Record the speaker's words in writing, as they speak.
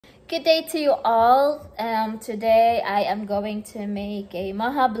Good day to you all. Today I am going to make a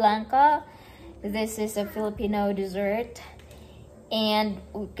Maja Blanca. This is a Filipino dessert, and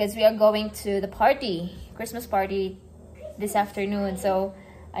because we are going to the party, Christmas party this afternoon, so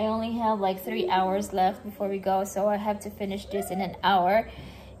I only have like 3 hours left before we go, so I have to finish this in an hour.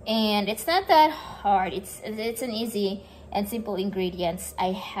 And it's not that hard. It's an easy and simple ingredients.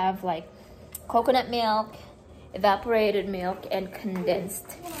 I have like coconut milk, evaporated milk, and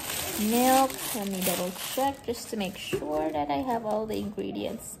condensed milk. Let me double check just to make sure that I have all the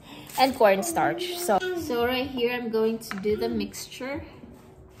ingredients, and cornstarch. So right here I'm going to do the mixture.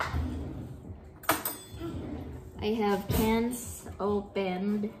 I have cans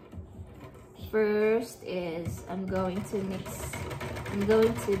opened. First is I'm going to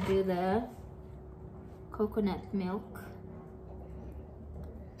do the coconut milk.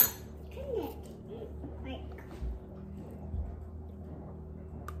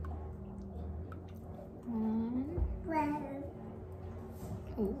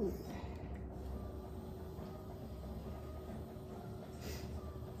 Ooh.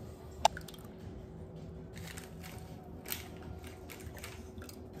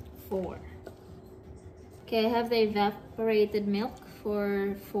 4. Okay, I have the evaporated milk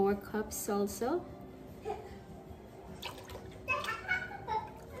for 4 cups also.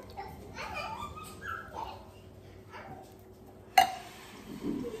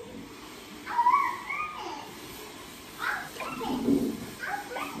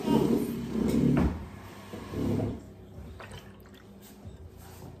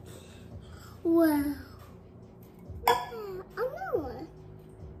 Wow.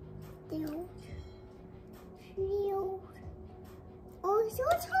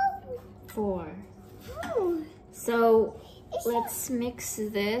 4. So let's mix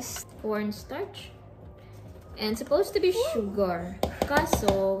this cornstarch, and supposed to be sugar.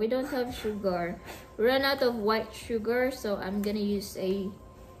 Kaso we don't have sugar. We ran out of white sugar, so I'm gonna use a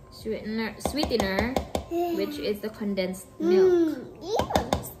sweetener, which is the condensed milk.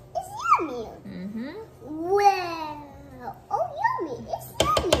 It's yummy. Wow. Oh, yummy. It's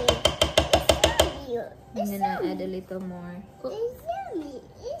yummy. It's yummy. I'm gonna add a little more. It's yummy.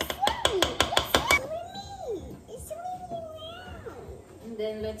 It's yummy. It's yummy. And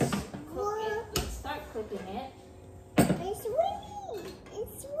then let's cook it. Let's start cooking it. It's sweet.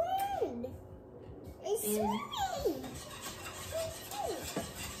 It's sweet. It's sweet.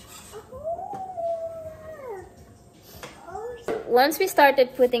 Once we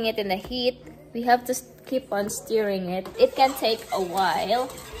started putting it in the heat, we have to keep on stirring it. It can take a while,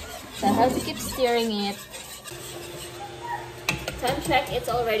 so I have to keep stirring it. Time check, it's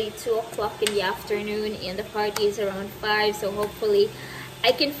already 2 o'clock in the afternoon and the party is around 5, so hopefully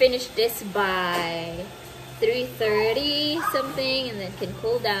I can finish this by 3:30 something, and then can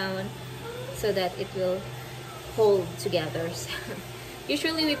cool down so that it will hold together.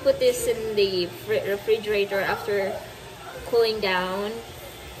 Usually we put this in the refrigerator after cooling down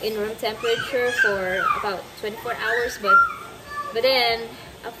in room temperature for about 24 hours, but then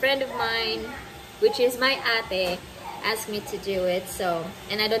a friend of mine, which is my ate, asked me to do it. So,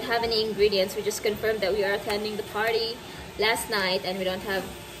 and I don't have any ingredients. We just confirmed that we are attending the party last night and we don't have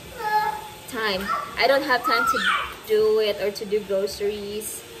time. I don't have time to do it or to do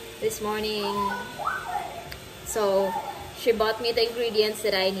groceries this morning, so she bought me the ingredients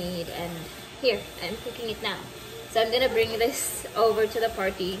that I need, and here I'm cooking it now. So I'm gonna bring this over to the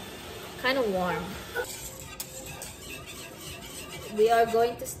party. Kind of warm. We are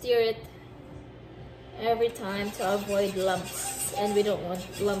going to stir it every time to avoid lumps, and we don't want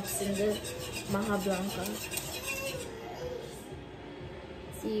lumps in the Maja Blanca.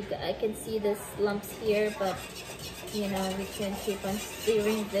 See, I can see this lumps here, but you know, we can keep on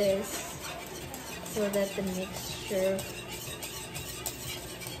stirring this so that the mixture,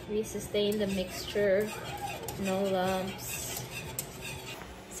 we sustain the mixture, no lumps.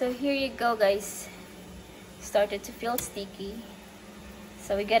 So here you go, guys. Started to feel sticky,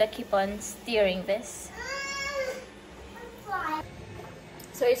 so we gotta keep on stirring this.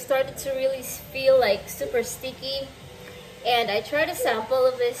 So it started to really feel like super sticky, and I tried a sample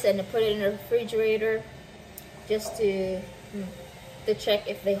of this and put it in the refrigerator just to check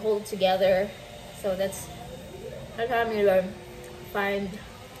if they hold together. So that's how we find,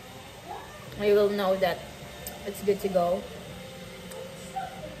 we will know that it's good to go.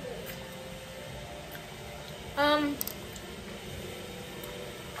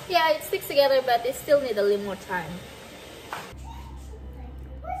 Yeah, it sticks together, but it still needs a little more time.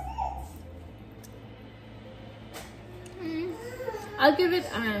 I'll give it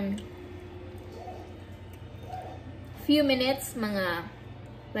few minutes, mga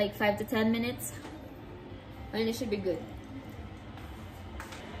like 5 to 10 minutes, and it should be good.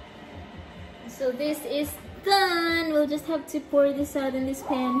 So this is done. We'll just have to pour this out in this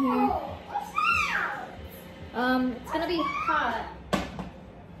pan here. It's gonna be hot.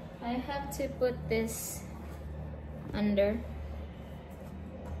 I have to put this under.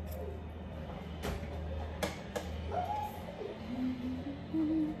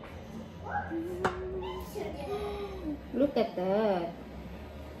 Look at that.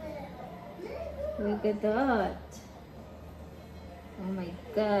 Look at that. Oh my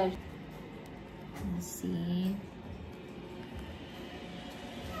gosh. Let's see.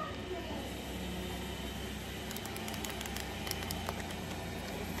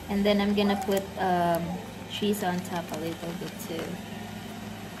 And then I'm gonna put cheese on top a little bit too.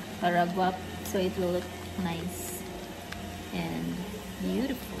 Paragwap, so it will look nice and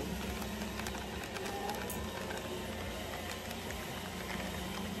beautiful.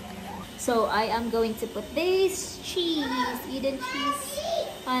 So I am going to put this cheese, Eden cheese,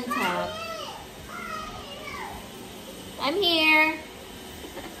 on top. I'm here.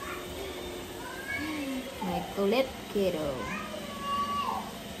 My kulit kiddo.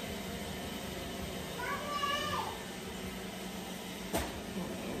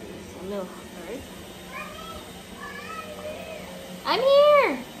 A little hard. I'm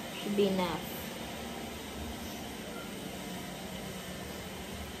here. Should be enough.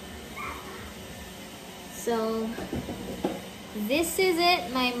 So this is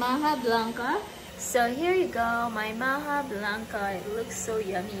it, my Maja Blanca. So here you go, my Maja Blanca. It looks so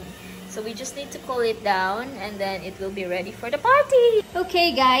yummy. So we just need to cool it down and then it will be ready for the party.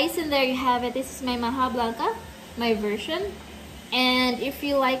 Okay guys, and there you have it. This is my Maja Blanca, my version. And if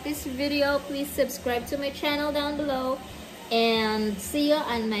you like this video, please subscribe to my channel down below. And see you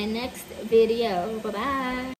on my next video. Bye-bye.